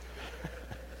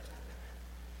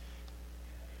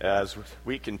As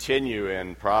we continue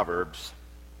in Proverbs,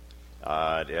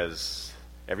 as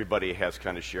everybody has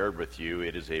kind of shared with you,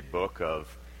 it is a book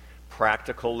of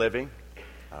practical living.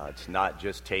 It's not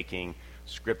just taking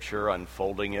Scripture,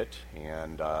 unfolding it,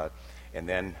 and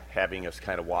then having us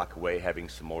kind of walk away having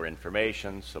some more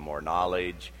information, some more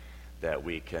knowledge that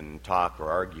we can talk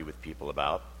or argue with people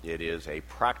about. It is a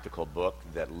practical book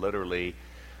that literally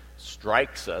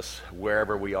strikes us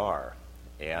wherever we are.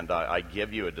 And I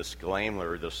give you a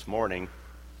disclaimer this morning.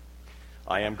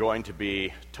 I am going to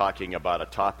be talking about a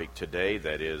topic today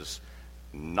that is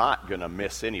not going to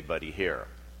miss anybody here.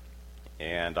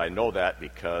 And I know that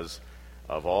because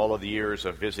of all of the years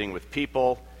of visiting with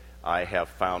people, I have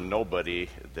found nobody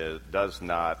that does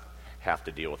not have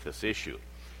to deal with this issue.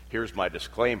 Here's my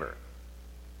disclaimer.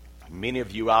 Many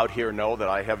of you out here know that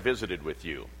I have visited with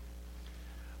you.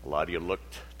 A lot of you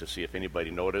looked to see if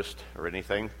anybody noticed or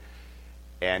anything.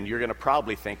 And you're going to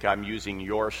probably think I'm using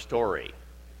your story.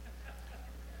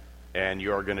 And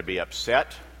you're going to be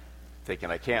upset, thinking,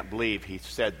 I can't believe he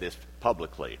said this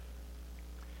publicly.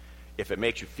 If it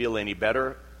makes you feel any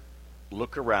better,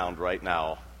 look around right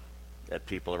now at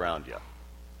people around you.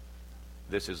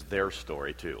 This is their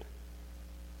story too.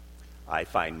 I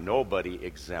find nobody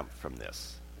exempt from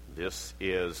this. This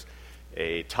is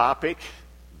a topic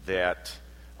that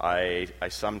I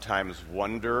sometimes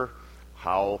wonder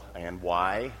how and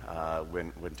why,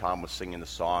 when Tom was singing the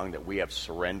song that we have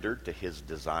surrendered to his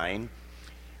design.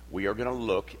 We are going to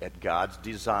look at God's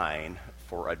design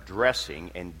for addressing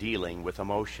and dealing with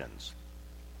emotions.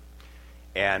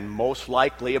 And most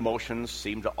likely emotions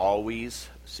seem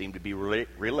to be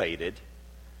related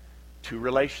to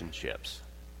relationships.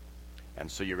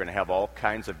 And so you're going to have all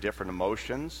kinds of different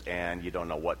emotions and you don't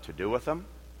know what to do with them.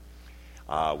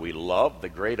 We love the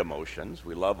great emotions.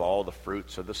 We love all the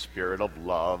fruits of the Spirit of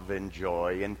love and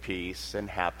joy and peace and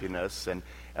happiness, and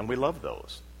we love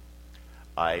those.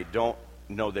 I don't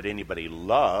know that anybody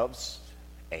loves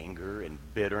anger and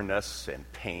bitterness and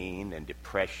pain and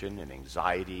depression and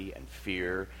anxiety and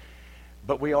fear,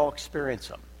 but we all experience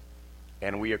them.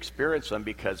 And we experience them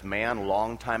because man,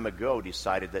 long time ago,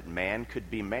 decided that man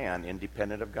could be man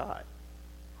independent of God.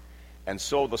 And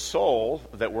so the soul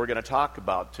that we're going to talk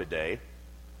about today,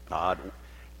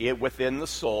 within the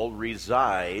soul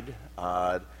reside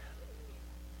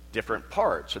different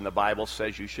parts. And the Bible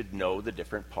says you should know the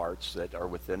different parts that are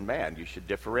within man. You should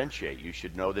differentiate. You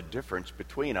should know the difference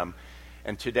between them.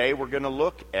 And today we're going to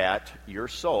look at your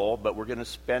soul, but we're going to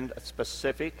spend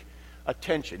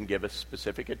give a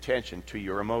specific attention to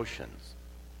your emotions.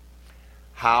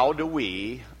 How do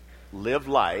we live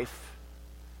life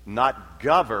not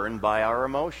governed by our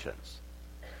emotions?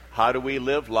 How do we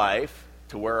live life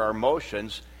to where our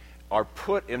emotions are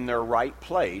put in their right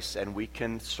place and we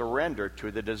can surrender to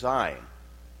the design?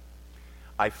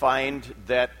 I find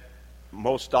that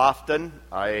most often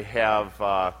I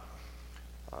have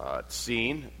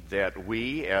seen that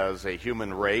we as a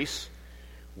human race,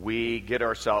 we get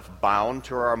ourselves bound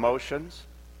to our emotions,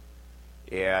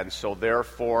 and so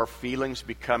therefore feelings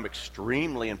become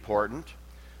extremely important,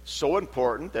 so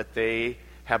important that they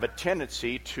have a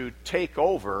tendency to take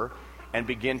over and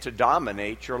begin to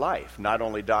dominate your life. Not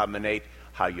only dominate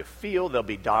how you feel, they'll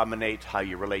dominate how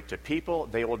you relate to people,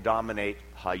 they will dominate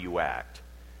how you act.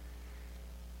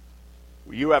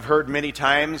 You have heard many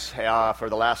times for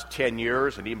the last 10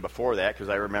 years, and even before that, because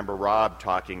I remember Rob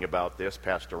talking about this,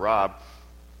 Pastor Rob,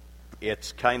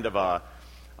 it's kind of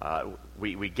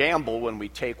we gamble when we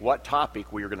take what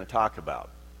topic we are going to talk about.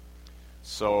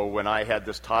 So when I had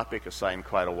this topic assigned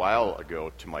quite a while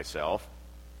ago to myself,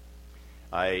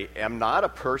 I am not a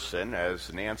person,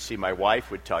 as Nancy, my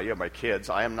wife, would tell you, my kids,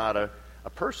 I am not a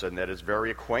person that is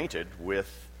very acquainted with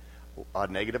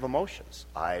negative emotions.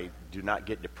 I do not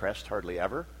get depressed hardly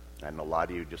ever, and a lot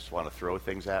of you just want to throw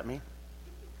things at me.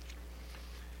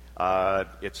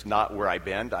 It's not where I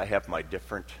bend. I have my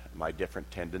different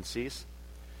tendencies.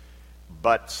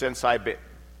 But since I've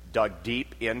dug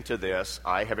deep into this,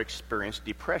 I have experienced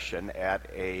depression at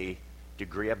a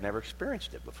degree I've never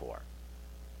experienced it before.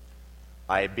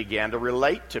 I began to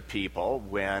relate to people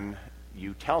when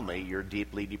you tell me you're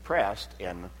deeply depressed,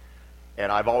 and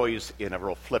I've always, in a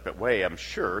real flippant way, I'm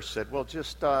sure, said, well,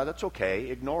 just, that's okay,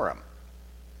 ignore them.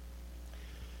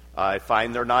 I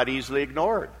find they're not easily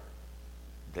ignored.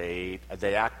 They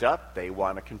act up, they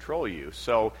want to control you.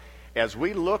 So as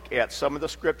we look at some of the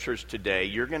scriptures today,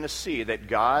 you're going to see that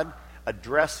God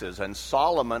addresses, and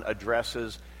Solomon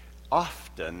addresses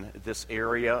often this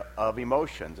area of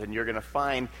emotions. And you're going to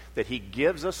find that he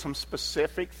gives us some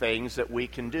specific things that we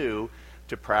can do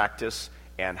to practice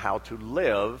and how to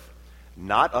live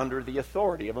not under the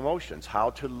authority of emotions,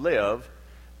 how to live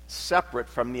separate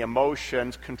from the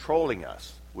emotions controlling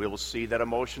us. We will see that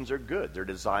emotions are good. They're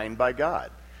designed by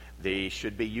God. They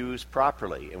should be used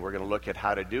properly, and we're going to look at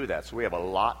how to do that. So we have a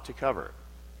lot to cover.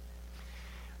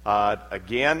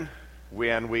 Again,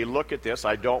 when we look at this,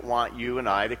 I don't want you and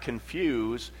I to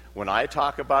confuse. When I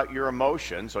talk about your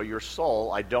emotions or your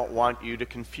soul, I don't want you to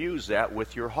confuse that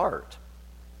with your heart.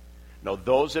 No,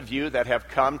 those of you that have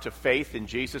come to faith in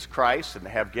Jesus Christ and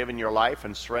have given your life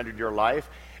and surrendered your life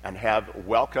and have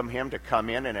welcomed Him to come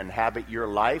in and inhabit your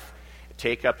life,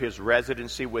 take up His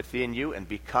residency within you and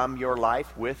become your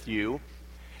life with you,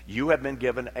 you have been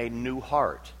given a new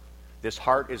heart. This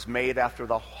heart is made after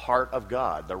the heart of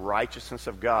God, the righteousness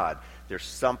of God. There's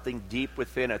something deep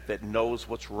within it that knows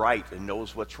what's right and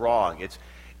knows what's wrong.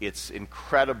 It's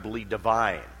incredibly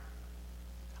divine.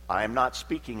 I am not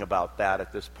speaking about that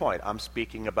at this point. I'm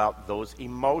speaking about those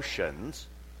emotions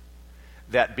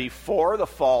that before the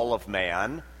fall of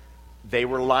man, they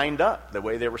were lined up the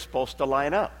way they were supposed to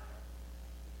line up.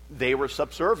 They were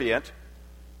subservient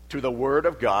to the Word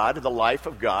of God, the life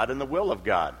of God, and the will of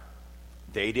God.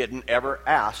 They didn't ever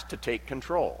ask to take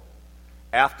control.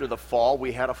 After the fall,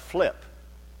 we had a flip.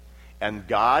 And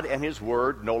God and His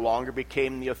Word no longer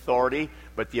became the authority,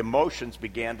 but the emotions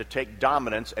began to take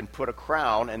dominance and put a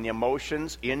crown, and the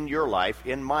emotions in your life,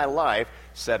 in my life,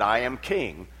 said, I am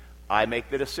king. I make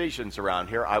the decisions around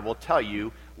here. I will tell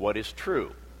you what is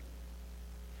true.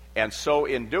 And so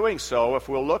in doing so, if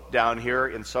we'll look down here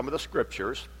in some of the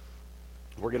scriptures,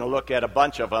 we're going to look at a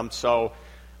bunch of them. So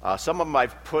some of them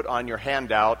I've put on your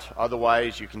handout.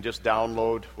 Otherwise, you can just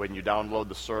download when you download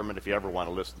the sermon if you ever want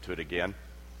to listen to it again.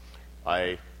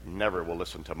 I never will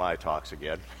listen to my talks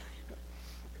again.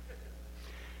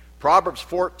 Proverbs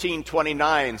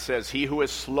 14:29 says, he who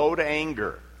is slow to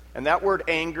anger. And that word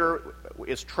anger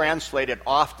is translated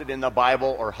often in the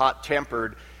Bible, or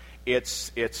hot-tempered.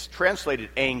 It's translated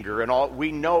anger, and all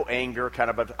we know anger, kind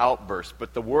of an outburst.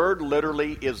 But the word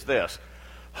literally is this.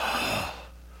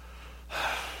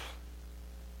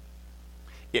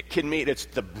 It can mean, it's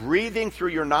the breathing through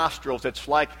your nostrils. It's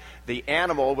like the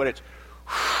animal when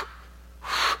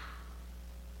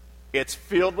it's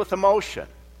filled with emotion.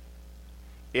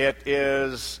 It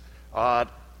is,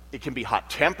 it can be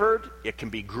hot-tempered, it can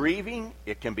be grieving,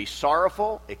 it can be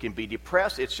sorrowful, it can be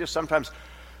depressed. It's just sometimes,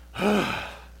 and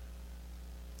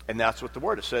that's what the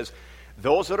word, it says,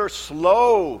 those that are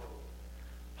slow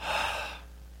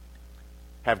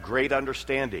have great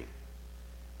understanding.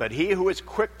 But he who is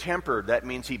quick-tempered, that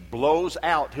means he blows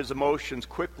out his emotions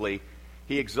quickly,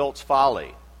 he exalts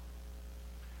folly.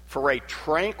 For a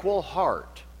tranquil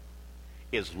heart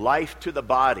is life to the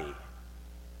body,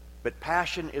 but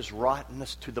passion is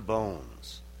rottenness to the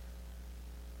bones.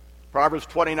 Proverbs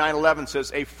 29:11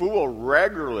 says, a fool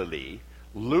regularly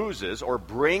loses or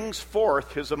brings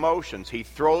forth his emotions. He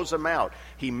throws them out.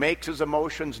 He makes his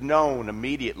emotions known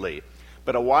immediately.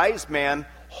 But a wise man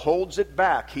holds it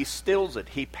back. He stills it.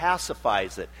 He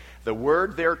pacifies it. The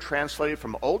word there translated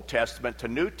from Old Testament to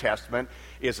New Testament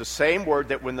is the same word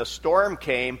that when the storm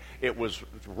came, it was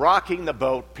rocking the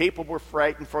boat. People were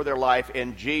frightened for their life,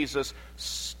 and Jesus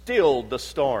stilled the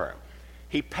storm.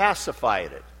 He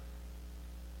pacified it.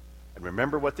 And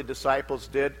remember what the disciples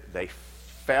did? They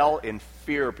fell in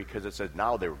fear because it said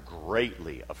now they were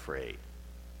greatly afraid.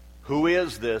 Who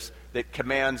is this that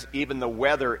commands even the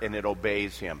weather and it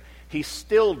obeys him? He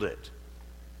stilled it.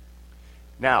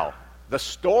 Now, the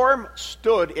storm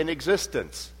stood in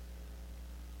existence.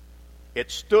 It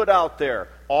stood out there.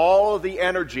 All of the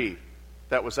energy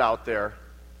that was out there,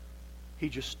 he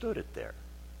just stood it there.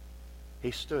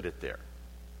 He stood it there.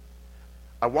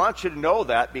 I want you to know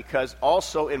that because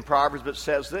also in Proverbs it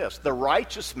says this, the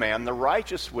righteous man, the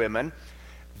righteous women,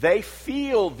 they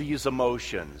feel these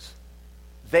emotions.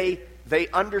 They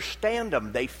understand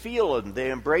them, they feel them,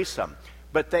 they embrace them.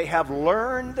 But they have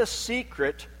learned the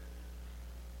secret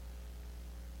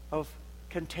of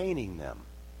containing them,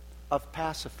 of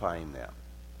pacifying them.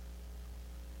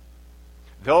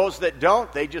 Those that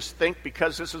don't, they just think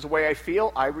because this is the way I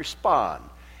feel, I respond.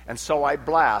 And so I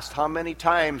blast. How many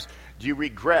times do you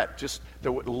regret just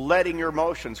letting your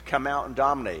emotions come out and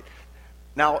dominate?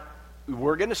 Now,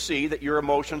 we're going to see that your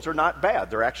emotions are not bad.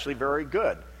 They're actually very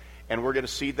good. And we're going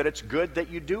to see that it's good that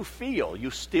you do feel.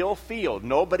 You still feel.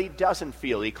 Nobody doesn't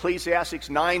feel. Ecclesiastes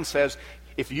 9 says,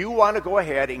 if you want to go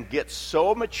ahead and get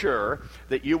so mature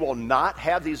that you will not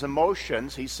have these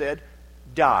emotions, he said,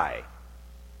 die.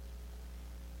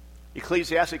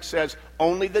 Ecclesiastes says,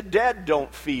 only the dead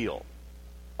don't feel.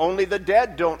 Only the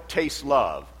dead don't taste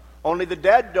love. Only the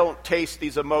dead don't taste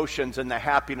these emotions and the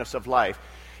happiness of life.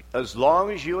 As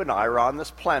long as you and I are on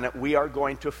this planet, we are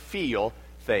going to feel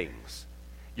things.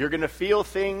 You're going to feel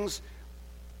things,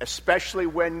 especially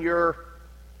when your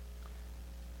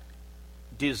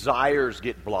desires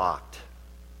get blocked.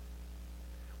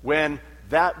 When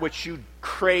that which you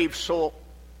crave so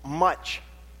much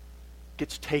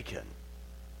gets taken.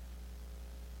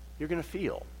 You're going to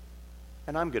feel.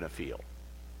 And I'm going to feel.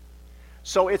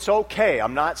 So it's okay.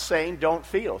 I'm not saying don't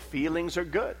feel. Feelings are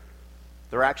good.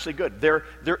 They're actually good. They're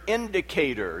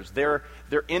indicators. They're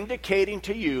indicating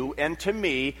to you and to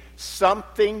me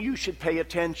something you should pay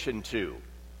attention to.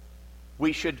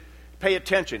 We should pay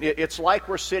attention. It's like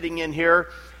we're sitting in here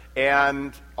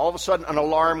and all of a sudden an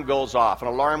alarm goes off. An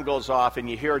alarm goes off and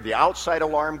you hear the outside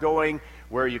alarm going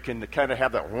where you can kind of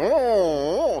have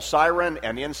that siren,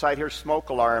 and inside here smoke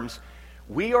alarms.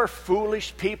 We are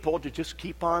foolish people to just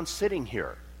keep on sitting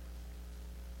here.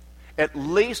 At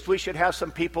least we should have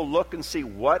some people look and see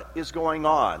what is going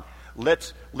on.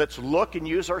 Let's look and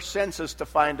use our senses to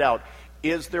find out,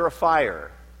 is there a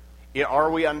fire? Are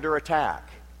we under attack?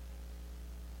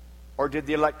 Or did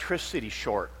the electricity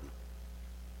shorten?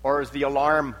 Or is the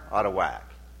alarm out of whack?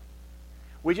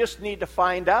 We just need to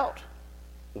find out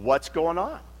what's going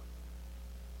on.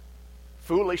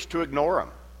 Foolish to ignore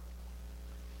them.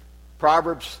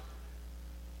 Proverbs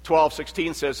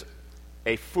 12:16 says,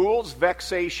 a fool's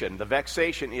vexation, the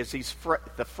vexation is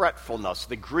the fretfulness,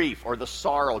 the grief, or the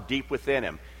sorrow deep within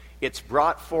him. It's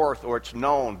brought forth or it's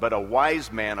known, but a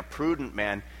wise man, a prudent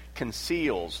man,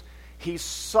 conceals. He's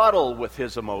subtle with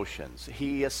his emotions.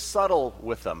 He is subtle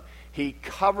with them. He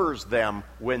covers them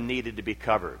when needed to be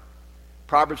covered.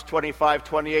 Proverbs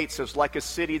 25:28 says, like a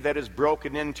city that is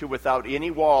broken into without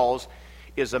any walls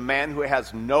is a man who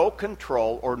has no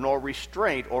control or no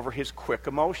restraint over his quick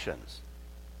emotions.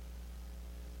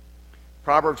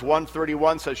 Proverbs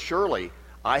 1:31 says, surely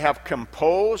I have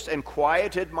composed and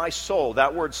quieted my soul.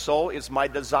 That word soul is my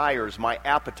desires, my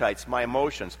appetites, my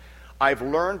emotions. I've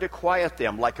learned to quiet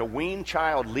them like a weaned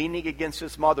child leaning against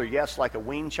his mother. Yes, like a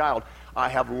weaned child. I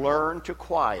have learned to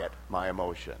quiet my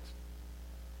emotions.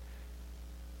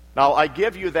 Now, I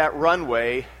give you that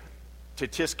runway to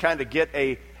just kind of get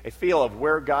a feel of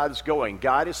where God's going.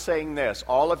 God is saying this,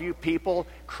 all of you people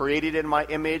created in my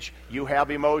image, you have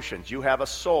emotions. You have a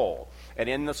soul. And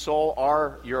in the soul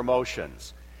are your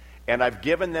emotions. And I've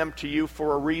given them to you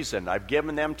for a reason. I've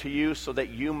given them to you so that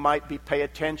you might pay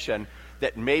attention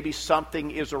that maybe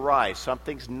something is awry.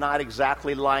 Something's not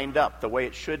exactly lined up the way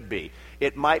it should be.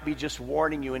 It might be just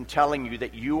warning you and telling you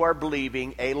that you are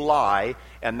believing a lie,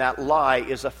 and that lie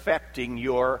is affecting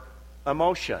your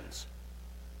emotions.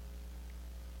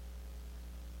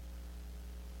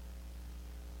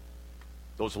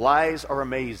 Those lies are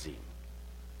amazing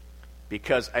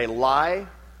because a lie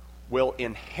will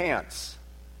enhance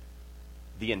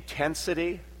the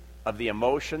intensity of the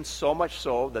emotions so much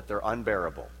so that they're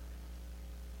unbearable.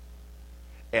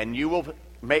 And you will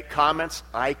make comments,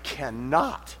 I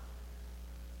cannot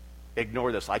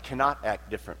ignore this. I cannot act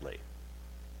differently.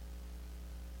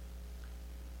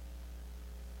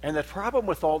 And the problem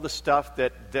with all the stuff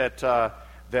that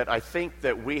I think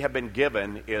that we have been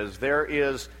given is there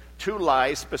is two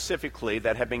lies specifically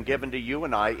that have been given to you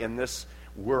and I in this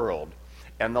world.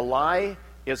 And the lie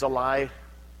is a lie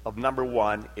of number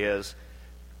one is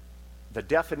the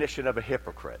definition of a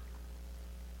hypocrite.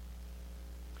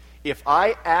 If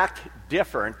I act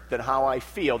different than how I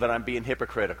feel, then I'm being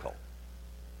hypocritical.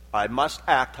 I must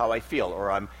act how I feel or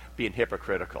I'm being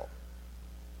hypocritical.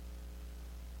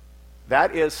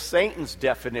 That is Satan's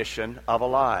definition of a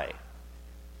lie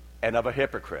and of a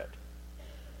hypocrite.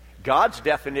 God's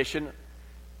definition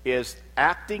is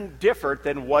acting different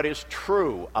than what is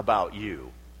true about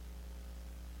you.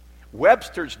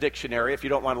 Webster's dictionary, if you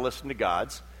don't want to listen to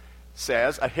God's,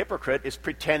 says a hypocrite is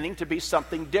pretending to be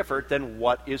something different than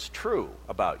what is true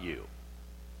about you.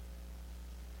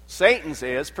 Satan's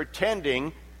is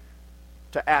pretending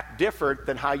to act different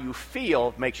than how you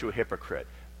feel makes you a hypocrite.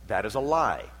 That is a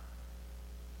lie.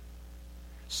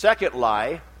 Second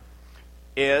lie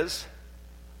is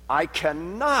I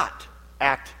cannot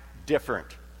act different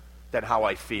than how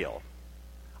I feel.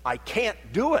 I can't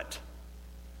do it.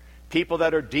 People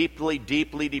that are deeply,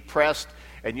 deeply depressed,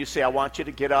 and you say, I want you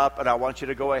to get up, and I want you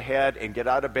to go ahead and get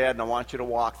out of bed, and I want you to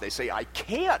walk. They say, I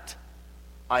can't.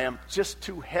 I am just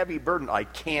too heavy burdened. I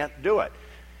can't do it.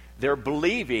 They're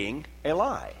believing a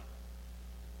lie.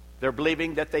 They're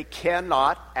believing that they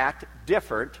cannot act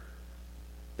different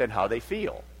than how they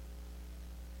feel.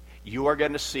 You are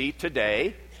going to see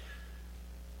today,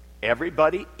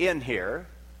 everybody in here,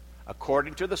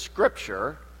 according to the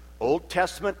Scripture, Old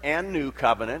Testament and New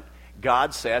Covenant,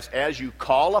 God says, as you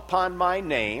call upon my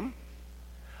name,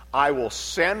 I will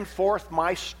send forth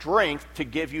my strength to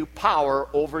give you power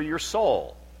over your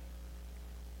soul.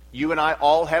 You and I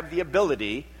all have the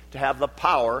ability to have the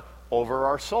power over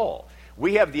our soul.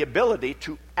 We have the ability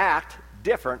to act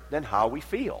different than how we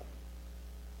feel.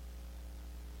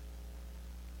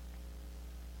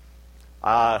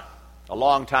 A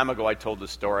long time ago I told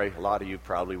this story. A lot of you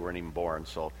probably weren't even born,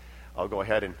 so I'll go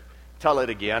ahead and tell it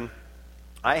again.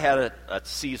 I had a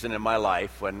season in my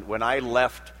life when I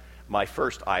left my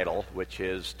first idol, which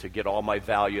is to get all my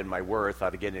value and my worth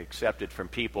out of getting accepted from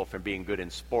people from being good in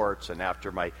sports. And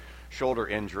after my shoulder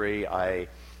injury, I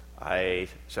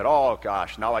said, oh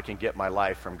gosh, now I can get my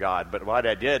life from God. But what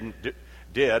I did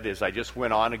is I just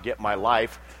went on to get my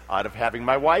life out of having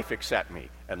my wife accept me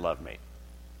and love me.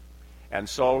 And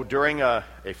so during a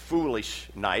foolish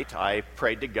night, I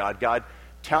prayed to God, God,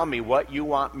 tell me what you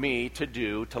want me to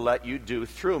do to let you do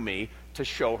through me to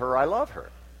show her I love her.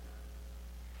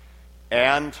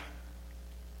 And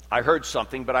I heard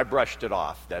something, but I brushed it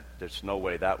off, that there's no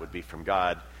way that would be from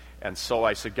God. And so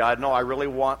I said, God, no, I really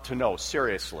want to know,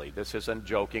 seriously, this isn't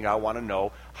joking, I want to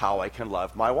know how I can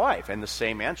love my wife. And the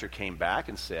same answer came back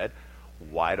and said,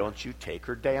 why don't you take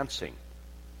her dancing?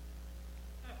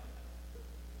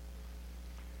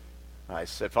 I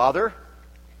said, Father,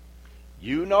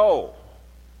 you know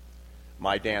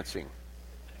my dancing.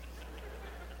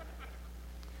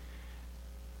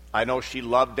 I know she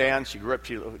loved dance. She grew up,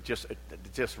 she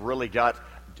just really got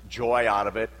joy out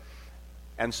of it.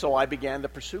 And so I began to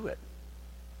pursue it.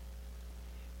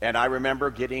 And I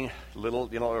remember getting little,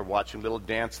 or watching little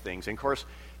dance things. And of course,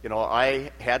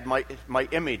 I had my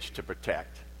image to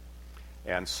protect.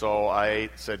 And so I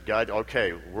said, God,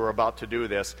 okay, we're about to do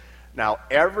this. Now,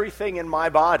 everything in my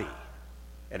body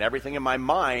and everything in my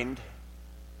mind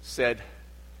said,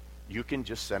 you can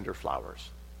just send her flowers.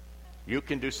 You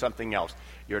can do something else.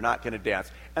 You're not going to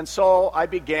dance. And so I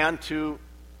began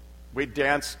we'd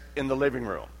dance in the living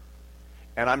room.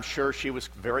 And I'm sure she was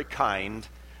very kind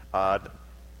by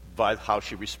how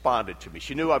she responded to me.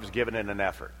 She knew I was giving it an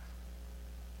effort.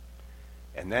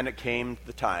 And then it came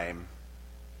the time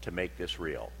to make this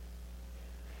real.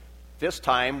 This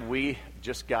time we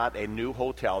just got a new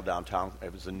hotel downtown.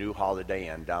 It was a new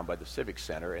Holiday Inn down by the Civic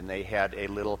Center, and they had a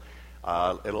little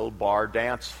bar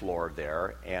dance floor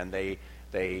there, and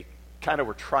they kind of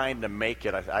were trying to make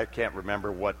it, I can't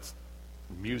remember what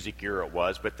music era it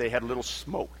was, but they had a little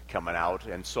smoke coming out,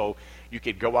 and so you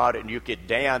could go out and you could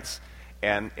dance,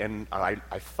 and I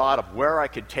thought of where I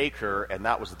could take her, and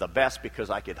that was the best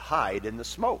because I could hide in the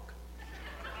smoke.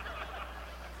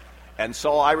 And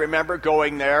so I remember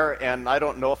going there, and I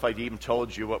don't know if I'd even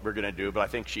told you what we're going to do, but I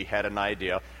think she had an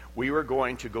idea. We were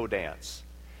going to go dance.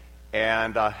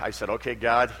 And I said, okay,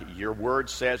 God, your word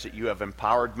says that you have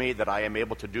empowered me, that I am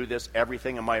able to do this.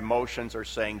 Everything in my emotions are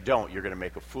saying, don't. You're going to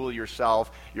make a fool of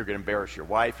yourself. You're going to embarrass your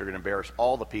wife. You're going to embarrass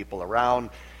all the people around.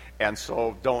 And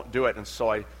so don't do it. And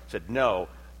so I said, no,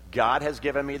 God has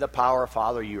given me the power,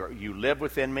 Father. You live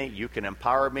within me. You can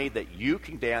empower me, that you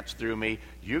can dance through me.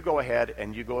 You go ahead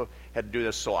and do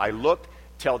this. So I looked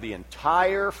till the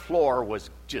entire floor was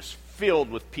just filled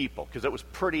with people, because it was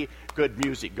pretty good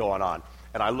music going on.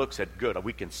 And I looked and said, good,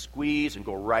 we can squeeze and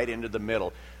go right into the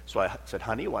middle. So I said,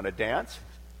 honey, you want to dance?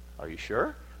 Are you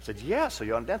sure? I said, yeah, so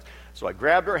you want to dance? So I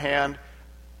grabbed her hand,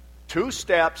 2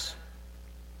 steps,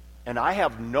 and I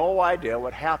have no idea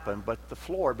what happened, but the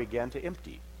floor began to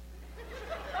empty.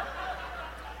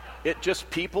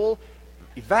 People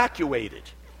evacuated.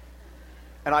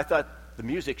 And I thought the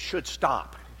music should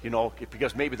stop,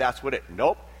 because maybe that's what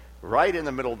nope, right in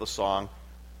the middle of the song.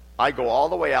 I go all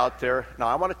the way out there. Now,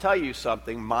 I want to tell you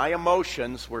something. My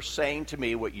emotions were saying to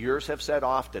me what yours have said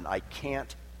often. I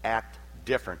can't act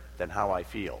different than how I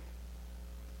feel.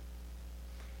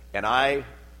 And I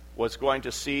was going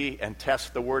to see and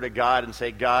test the Word of God and say,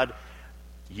 God,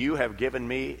 you have given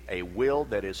me a will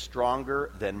that is stronger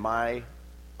than my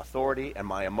authority and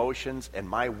my emotions, and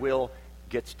my will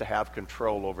gets to have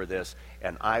control over this,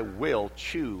 and I will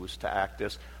choose to act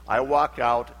this. I walk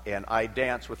out and I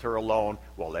dance with her alone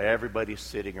while everybody's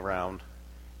sitting around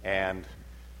and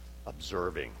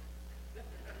observing.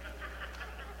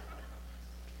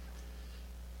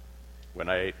 When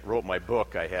I wrote my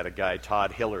book, I had a guy,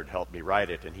 Todd Hillard, help me write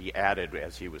it, and he added,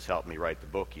 as he was helping me write the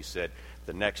book, he said,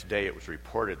 the next day it was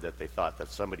reported that they thought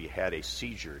that somebody had a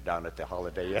seizure down at the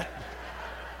Holiday Inn.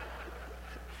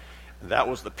 That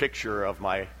was the picture of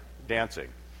my dancing.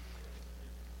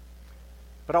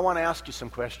 But I want to ask you some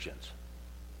questions.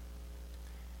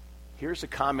 Here's the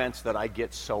comments that I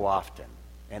get so often.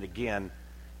 And again,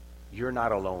 you're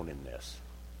not alone in this.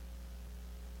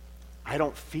 I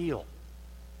don't feel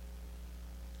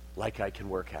like I can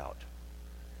work out.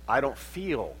 I don't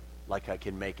feel like I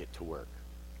can make it to work.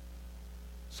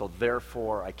 So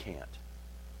therefore, I can't.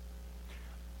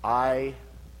 I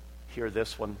hear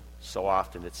this one so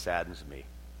often it saddens me.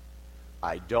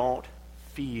 I don't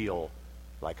feel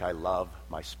like I love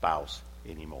my spouse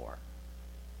anymore.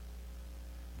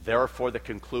 Therefore, the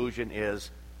conclusion is,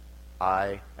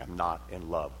 I am not in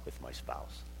love with my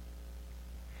spouse.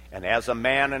 And as a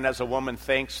man and as a woman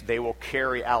thinks, they will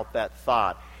carry out that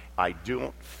thought. I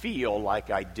don't feel like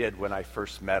I did when I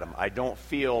first met him. I don't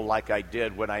feel like I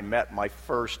did when I met my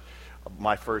first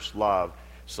love.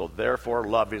 So therefore,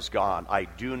 love is gone. I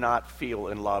do not feel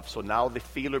in love. So now the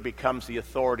feeler becomes the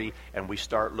authority, and we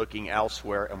start looking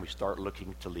elsewhere, and we start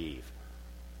looking to leave.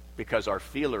 Because our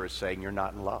feeler is saying, you're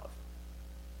not in love.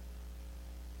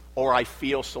 Or I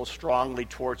feel so strongly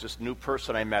towards this new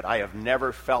person I met. I have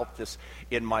never felt this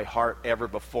in my heart ever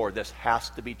before. This has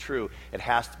to be true. It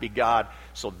has to be God.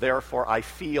 So therefore, I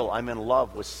feel I'm in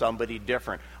love with somebody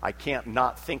different. I can't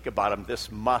not think about him.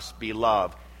 This must be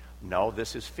love. No,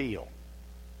 this is feel.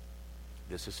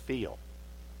 This is feel.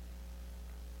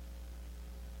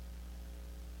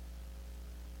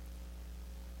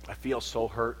 I feel so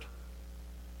hurt.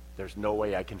 There's no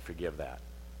way I can forgive that.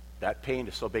 That pain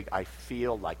is so big, I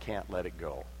feel I can't let it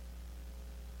go.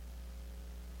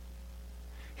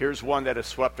 Here's one that has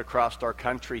swept across our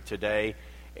country today,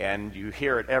 and you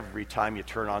hear it every time you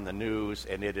turn on the news,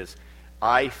 and it is,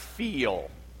 I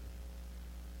feel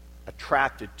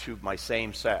attracted to my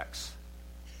same sex.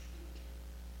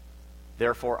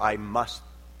 Therefore, I must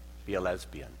be a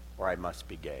lesbian, or I must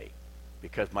be gay,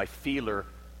 because my feeler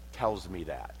tells me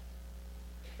that.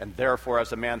 And therefore,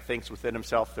 as a man thinks within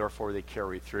himself, therefore they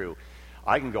carry through.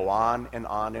 I can go on and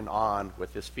on and on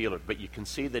with this feeler, but you can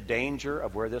see the danger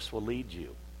of where this will lead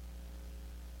you.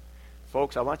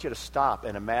 Folks, I want you to stop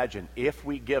and imagine if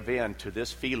we give in to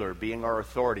this feeler being our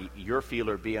authority, your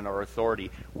feeler being our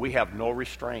authority, we have no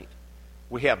restraint.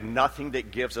 We have nothing that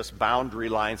gives us boundary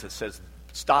lines that says,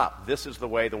 stop, this is the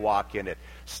way to walk in it.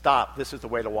 Stop, this is the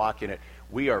way to walk in it.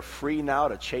 We are free now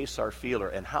to chase our feeler.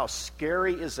 And how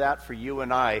scary is that for you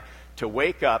and I to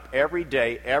wake up every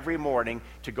day, every morning,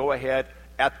 to go ahead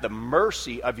at the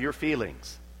mercy of your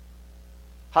feelings?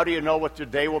 How do you know what the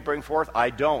day will bring forth? I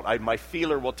don't. My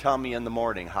feeler will tell me in the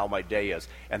morning how my day is.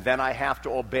 And then I have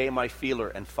to obey my feeler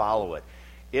and follow it.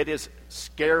 It is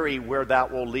scary where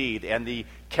that will lead. And the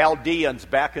Chaldeans,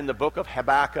 back in the book of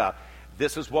Habakkuk,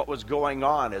 this is what was going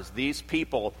on. As these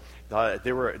people,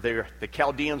 the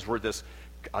Chaldeans were this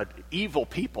evil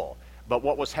people. But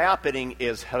what was happening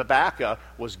is Habakkuk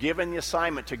was given the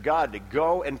assignment to God to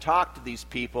go and talk to these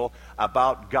people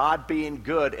about God being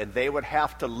good, and they would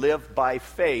have to live by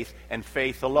faith and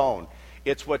faith alone.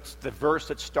 It's what's the verse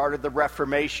that started the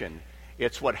Reformation.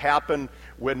 It's what happened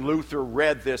when Luther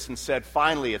read this and said,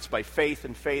 finally, it's by faith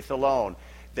and faith alone.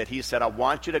 That he said, I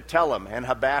want you to tell them. And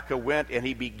Habakkuk went and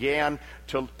he began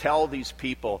to tell these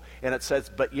people. And it says,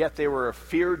 but yet they were a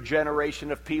feared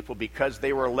generation of people because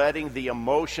they were letting the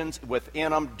emotions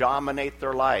within them dominate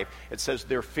their life. It says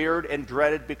they're feared and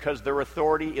dreaded because their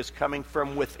authority is coming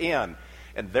from within.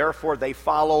 And therefore they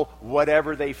follow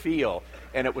whatever they feel.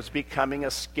 And it was becoming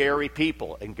a scary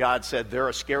people. And God said, they're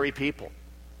a scary people.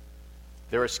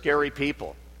 They're a scary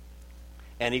people.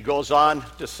 And he goes on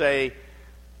to say,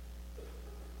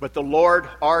 but the Lord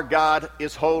our God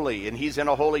is holy, and he's in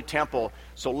a holy temple.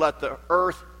 So let the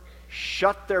earth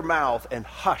shut their mouth and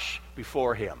hush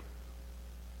before him.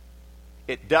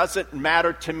 It doesn't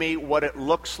matter to me what it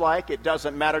looks like. It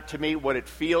doesn't matter to me what it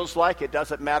feels like. It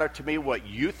doesn't matter to me what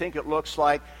you think it looks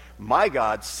like. My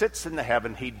God sits in the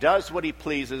heaven. He does what he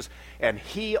pleases, and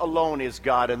he alone is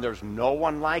God, and there's no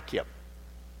one like him.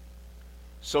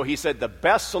 So he said, the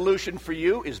best solution for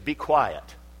you is be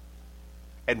quiet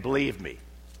and believe me.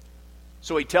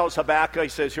 So he tells Habakkuk, he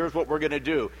says, here's what we're going to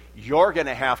do. You're going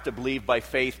to have to believe by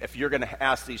faith if you're going to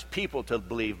ask these people to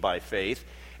believe by faith.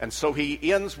 And so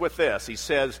he ends with this. He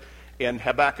says in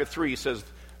Habakkuk 3, he says,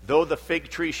 though the fig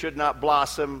tree should not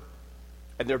blossom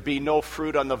and there be no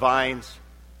fruit on the vines,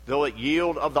 though the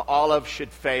yield of the olive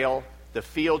should fail, the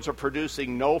fields are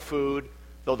producing no food,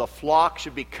 though the flock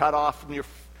should be cut off from your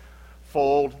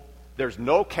fold, there's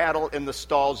no cattle in the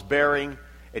stalls bearing,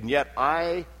 and yet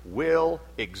I will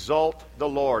exalt the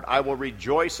Lord. I will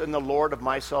rejoice in the Lord of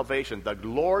my salvation. The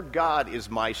Lord God is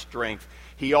my strength.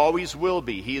 He always will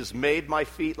be. He has made my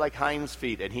feet like hinds'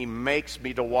 feet, and he makes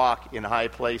me to walk in high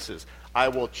places. I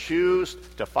will choose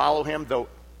to follow him, though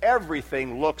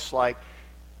everything looks like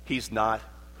he's not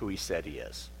who he said he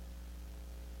is.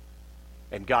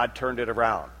 And God turned it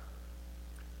around.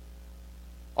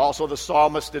 Also, the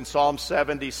psalmist in Psalm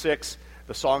 76,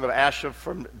 the Song of Asaph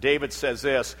from David says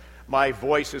this, my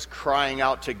voice is crying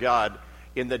out to God.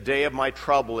 In the day of my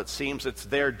trouble, it seems it's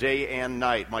there day and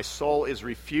night. My soul is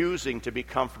refusing to be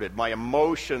comforted. My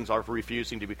emotions are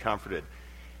refusing to be comforted.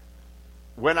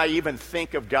 When I even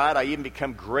think of God, I even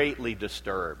become greatly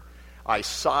disturbed. I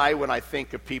sigh when I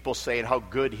think of people saying how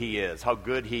good He is, how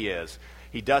good He is.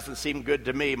 He doesn't seem good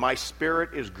to me. My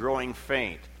spirit is growing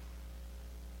faint.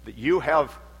 That you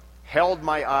have held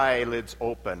my eyelids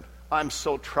open. I'm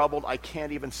so troubled I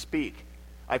can't even speak.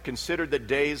 I've considered the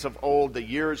days of old, the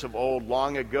years of old,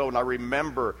 long ago, and I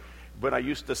remember when I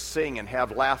used to sing and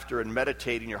have laughter and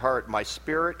meditate in your heart. My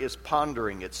spirit is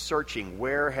pondering, it's searching.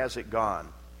 Where has it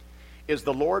gone? Is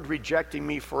the Lord rejecting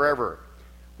me forever?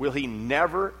 Will He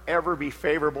never, ever be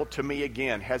favorable to me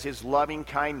again? Has His loving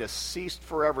kindness ceased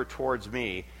forever towards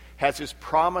me? Has His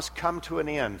promise come to an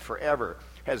end forever?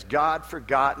 Has God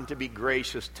forgotten to be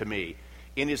gracious to me?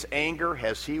 In His anger,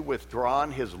 has He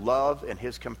withdrawn His love and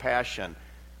His compassion?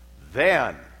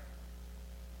 Then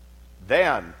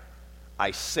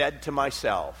I said to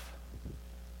myself,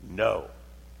 no.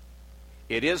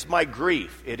 It is my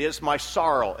grief, it is my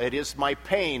sorrow, it is my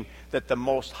pain that the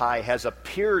Most High has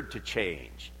appeared to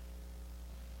change.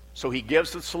 So He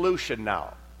gives the solution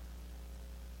now.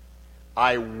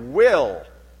 I will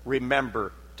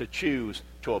remember to choose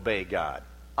to obey God.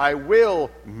 I will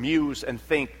muse and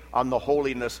think on the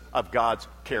holiness of God's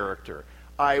character.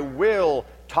 I will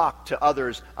talk to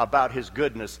others about His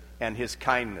goodness and His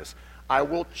kindness. I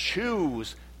will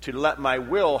choose to let my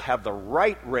will have the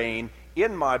right rein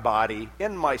in my body,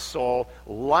 in my soul,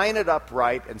 line it up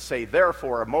right, and say,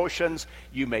 therefore, emotions,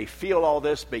 you may feel all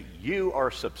this, but you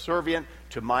are subservient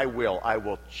to my will. I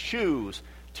will choose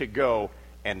to go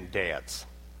and dance,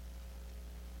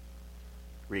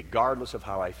 regardless of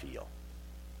how I feel.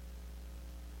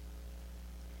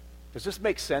 Does this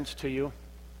make sense to you?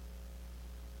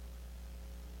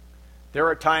 There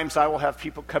are times I will have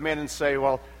people come in and say,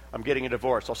 well, I'm getting a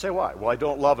divorce. I'll say, why? Well, I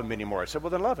don't love him anymore. I said, well,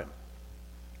 then love him.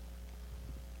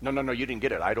 No, you didn't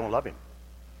get it. I don't love him.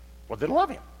 Well, then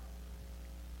love him.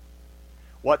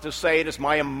 What to say is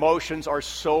my emotions are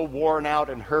so worn out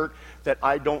and hurt that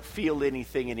I don't feel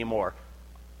anything anymore.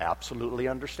 Absolutely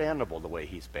understandable the way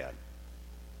he's been.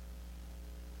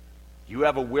 You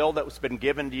have a will that's been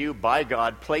given to you by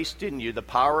God, placed in you, the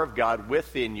power of God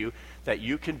within you, that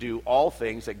you can do all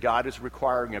things that God is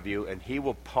requiring of you, and He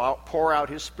will pour out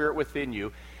His Spirit within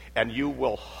you, and you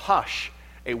will hush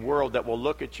a world that will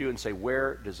look at you and say,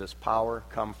 where does this power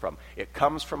come from? It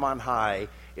comes from on high.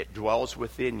 It dwells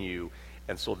within you,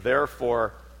 and so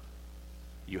therefore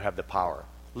you have the power.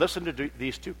 Listen to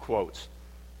these two quotes.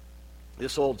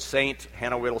 This old saint,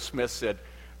 Hannah Whittle Smith, said,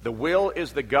 the will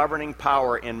is the governing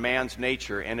power in man's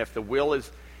nature, and if the will is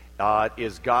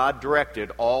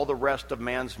God-directed, all the rest of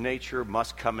man's nature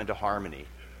must come into harmony.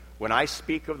 When I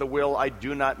speak of the will, I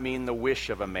do not mean the wish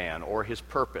of a man or his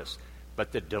purpose,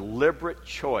 but the deliberate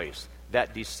choice,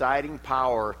 that deciding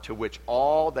power to which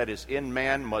all that is in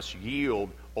man must yield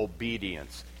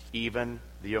obedience, even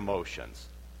the emotions.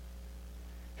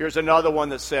 Here's another one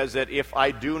that says that if I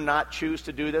do not choose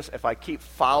to do this, if I keep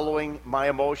following my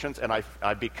emotions and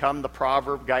I become the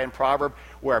guy in Proverb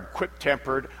where I'm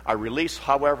quick-tempered, I release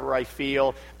however I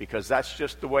feel because that's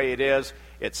just the way it is.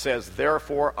 It says,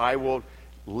 therefore, I will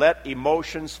let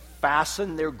emotions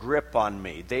fasten their grip on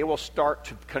me. They will start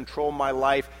to control my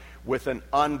life with an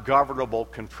ungovernable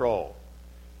control.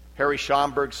 Harry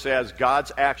Schomburg says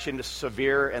God's action is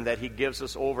severe and that He gives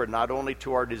us over not only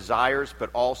to our desires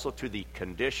but also to the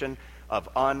condition of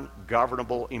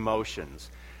ungovernable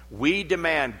emotions. We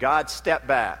demand God step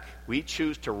back. We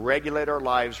choose to regulate our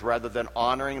lives rather than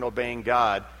honoring and obeying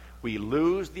God. We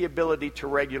lose the ability to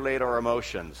regulate our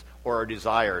emotions or our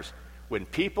desires. When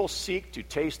people seek to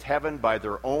taste heaven by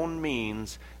their own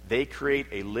means, they create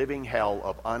a living hell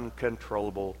of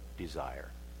uncontrollable desire.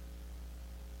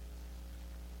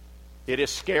 It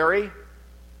is scary.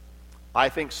 I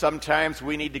think sometimes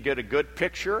we need to get a good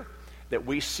picture that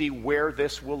we see where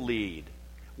this will lead.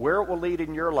 Where it will lead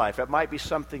in your life. It might be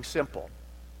something simple.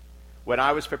 When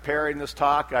I was preparing this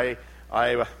talk, I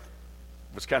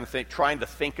was kind of trying to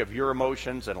think of your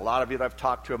emotions, and a lot of you that I've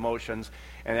talked to emotions,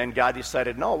 and then God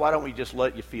decided, no, why don't we just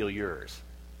let you feel yours?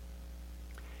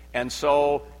 And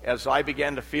so as I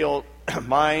began to feel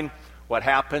mine, what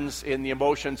happens in the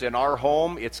emotions in our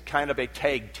home, it's kind of a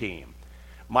tag team.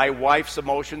 My wife's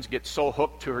emotions get so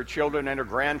hooked to her children and her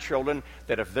grandchildren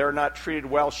that if they're not treated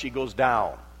well, she goes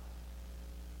down.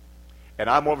 And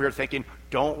I'm over here thinking,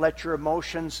 don't let your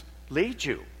emotions lead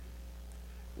you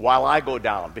while I go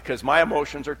down, because my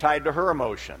emotions are tied to her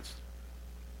emotions.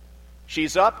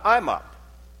 She's up, I'm up.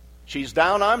 She's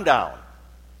down, I'm down.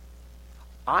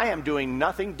 I am doing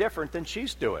nothing different than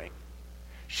she's doing.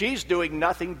 She's doing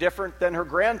nothing different than her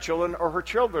grandchildren or her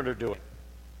children are doing.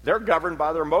 They're governed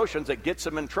by their emotions. That gets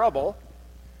them in trouble.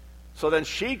 So then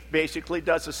she basically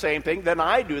does the same thing. Then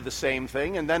I do the same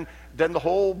thing. And then the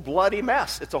whole bloody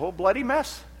mess. It's a whole bloody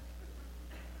mess.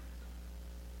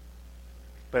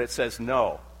 But it says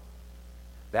no.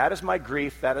 That is my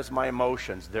grief. That is my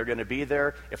emotions. They're going to be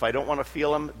there. If I don't want to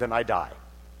feel them, then I die.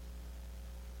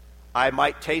 I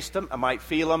might taste them. I might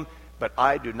feel them. But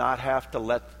I do not have to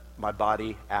let my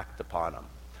body act upon them.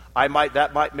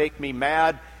 That might make me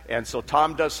mad. And so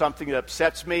Tom does something that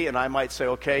upsets me. And I might say,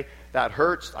 okay, that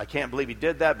hurts. I can't believe he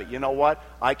did that. But you know what?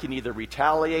 I can either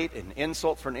retaliate an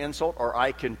insult for an insult, or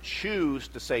I can choose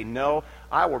to say, no,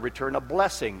 I will return a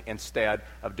blessing instead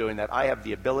of doing that. I have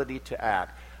the ability to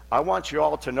act. I want you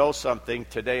all to know something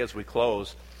today as we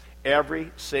close.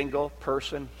 Every single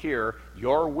person here,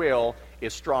 your will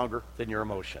is stronger than your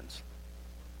emotions.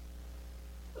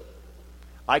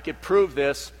 I could prove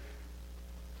this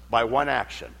by one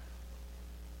action.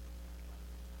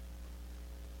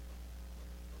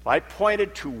 If I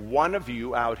pointed to one of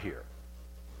you out here,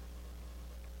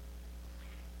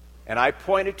 and I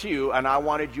pointed to you, and I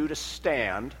wanted you to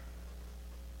stand,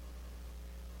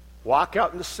 walk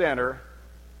out in the center,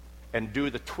 and do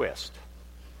the twist.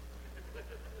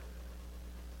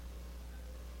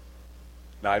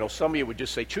 Now, I know some of you would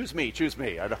just say, choose me, choose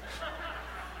me. I don't,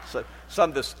 so,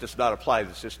 some of this does not apply.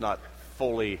 It's just not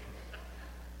fully.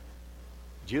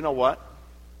 Do you know what?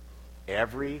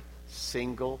 Every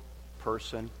single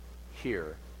person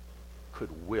here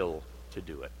could will to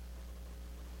do it.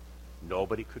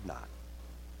 Nobody could not.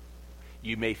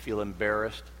 You may feel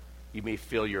embarrassed. You may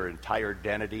feel your entire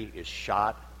identity is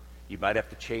shot. You might have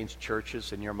to change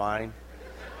churches in your mind.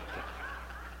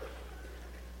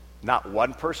 Not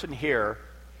one person here,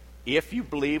 if you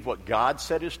believe what God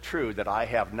said is true, that I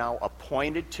have now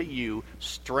appointed to you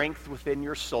strength within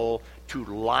your soul to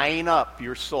line up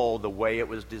your soul the way it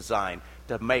was designed,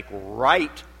 to make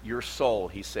right your soul,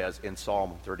 he says in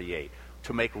Psalm 38,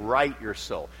 to make right your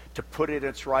soul, to put it in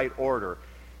its right order.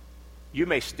 You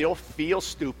may still feel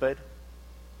stupid.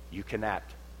 You can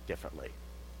act differently.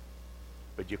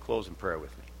 Would you close in prayer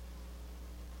with me?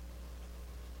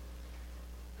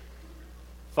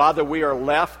 Father, we are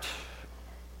left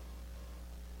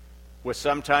with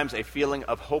sometimes a feeling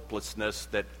of hopelessness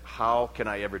that how can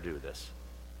I ever do this?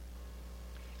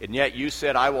 And yet you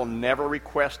said, I will never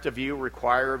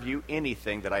require of you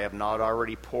anything that I have not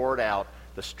already poured out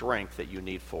the strength that you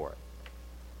need for it.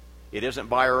 It isn't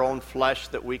by our own flesh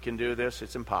that we can do this.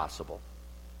 It's impossible.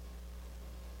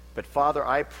 But Father,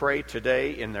 I pray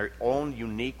today in their own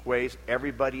unique ways,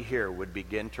 everybody here would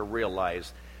begin to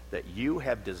realize that you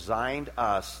have designed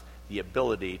us the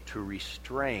ability to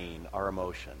restrain our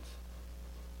emotions,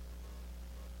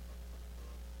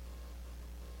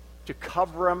 to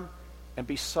cover them and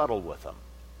be subtle with them,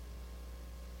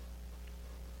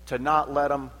 to not let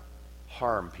them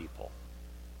harm people.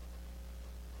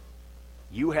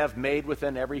 You have made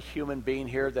within every human being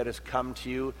here that has come to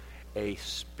you a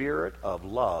spirit of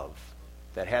love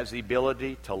that has the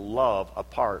ability to love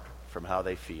apart from how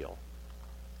they feel.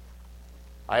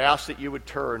 I ask that you would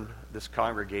turn this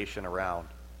congregation around,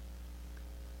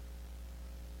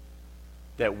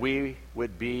 that we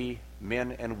would be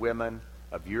men and women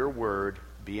of your word,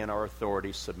 be in our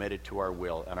authority, submitted to our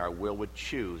will, and our will would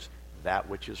choose that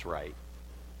which is right.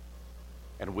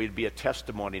 And we'd be a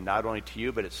testimony not only to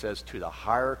you, but it says to the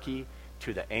hierarchy,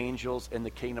 to the angels in the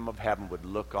kingdom of heaven would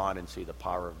look on and see the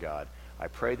power of God. I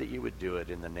pray that you would do it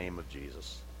in the name of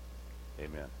Jesus.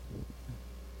 Amen.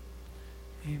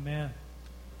 Amen.